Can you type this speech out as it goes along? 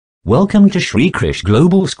Welcome to Shri Krish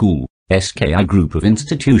Global School. SKI group of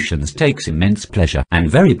institutions takes immense pleasure and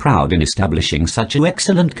very proud in establishing such an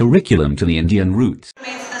excellent curriculum to the Indian roots.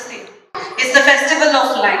 Remains the same. It's the festival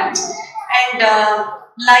of light, and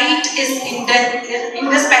light is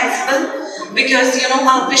indispensable because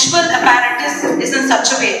our visual apparatus is in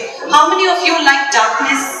such a way. How many of you like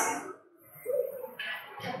darkness?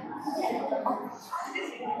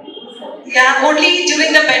 Yeah, only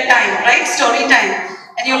during the bedtime, right? Story time.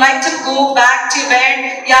 And you like to go back to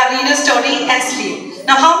bed, yeah, read a story and sleep.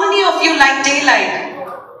 Now, how many of you like daylight?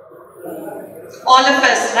 All of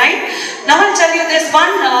us, right? Now I'll tell you this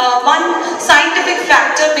one scientific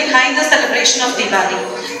factor behind the celebration of Diwali.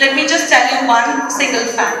 Let me just tell you one single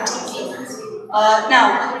fact.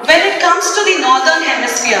 Now, when it comes to the northern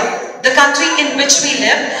hemisphere, the country in which we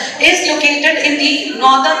live is located in the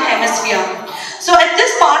northern hemisphere. So at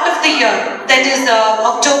this part of the year, that is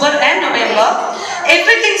October and November,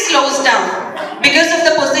 everything slows down because of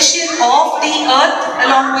the position of the earth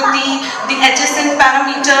along with the adjacent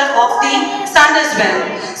parameter of the sun as well.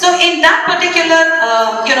 So in that particular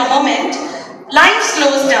moment, life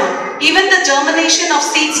slows down. Even the germination of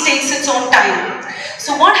seeds takes its own time.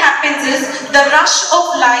 So what happens is the rush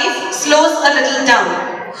of life slows a little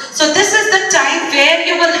down. So this is the time where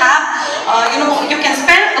you will have, you can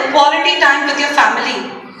spend a quality time with your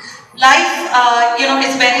family. Life,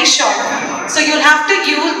 is very short. So you'll have to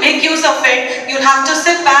make use of it. You'll have to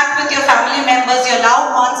sit back with your family members, your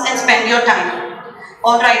loved ones, and spend your time.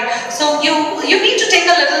 Alright, so you need to take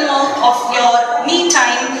a little more of your me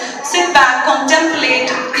time, sit back, contemplate.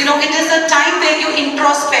 It is a time where you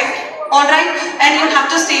introspect. Alright, and you'll have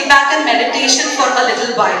to stay back in meditation for a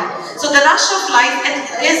little while. So the rush of life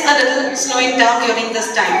is a little slowing down during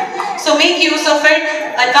this time. So make use of it.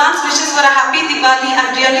 Advance wishes for a happy Diwali.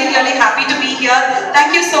 I'm really happy to be here.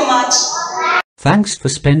 Thank you so much. Thanks for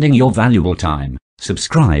spending your valuable time.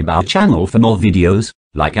 Subscribe our channel for more videos,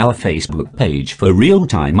 like our Facebook page for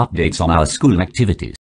real-time updates on our school activities.